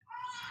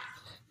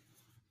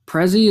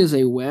Prezi is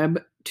a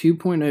Web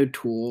 2.0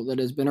 tool that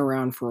has been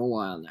around for a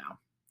while now.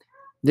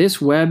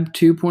 This Web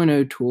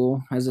 2.0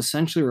 tool has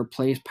essentially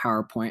replaced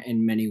PowerPoint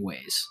in many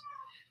ways.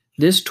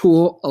 This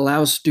tool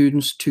allows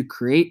students to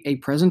create a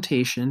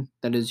presentation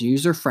that is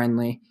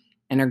user-friendly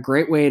and a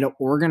great way to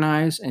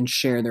organize and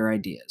share their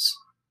ideas.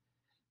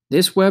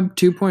 This Web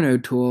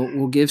 2.0 tool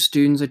will give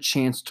students a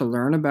chance to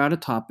learn about a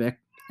topic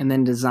and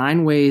then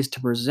design ways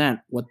to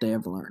present what they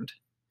have learned.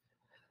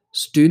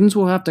 Students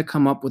will have to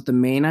come up with the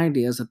main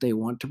ideas that they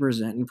want to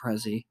present in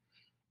Prezi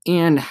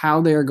and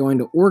how they are going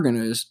to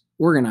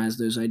organize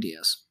those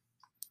ideas.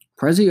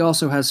 Prezi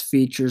also has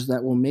features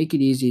that will make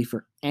it easy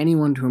for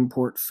anyone to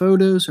import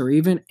photos or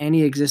even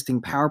any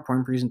existing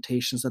PowerPoint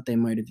presentations that they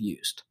might have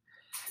used.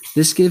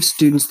 This gives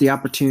students the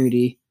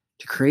opportunity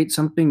to create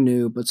something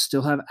new but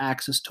still have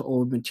access to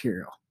old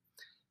material.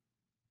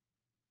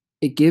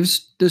 It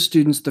gives the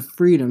students the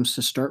freedoms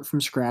to start from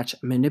scratch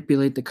and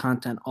manipulate the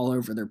content all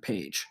over their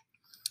page.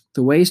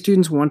 The way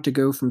students want to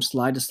go from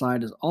slide to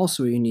slide is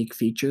also a unique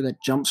feature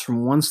that jumps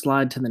from one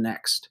slide to the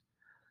next.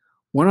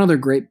 One other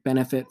great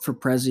benefit for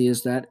Prezi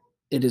is that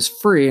it is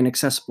free and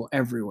accessible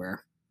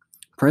everywhere.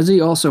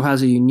 Prezi also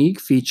has a unique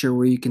feature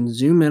where you can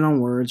zoom in on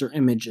words or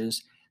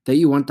images that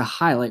you want to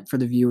highlight for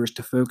the viewers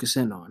to focus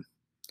in on.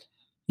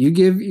 You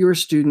give your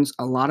students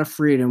a lot of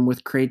freedom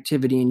with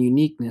creativity and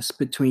uniqueness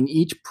between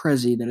each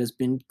Prezi that has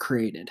been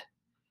created.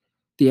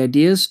 The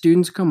ideas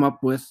students come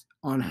up with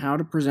on how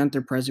to present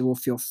their Prezi will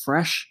feel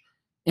fresh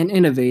and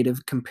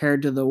innovative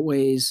compared to the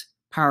ways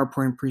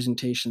PowerPoint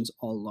presentations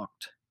all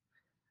looked.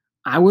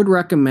 I would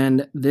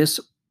recommend this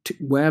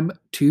Web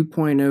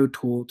 2.0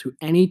 tool to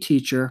any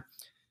teacher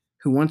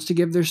who wants to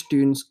give their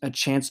students a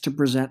chance to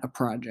present a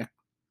project.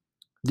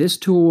 This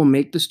tool will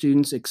make the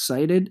students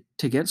excited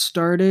to get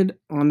started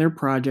on their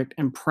project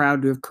and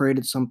proud to have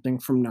created something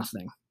from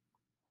nothing.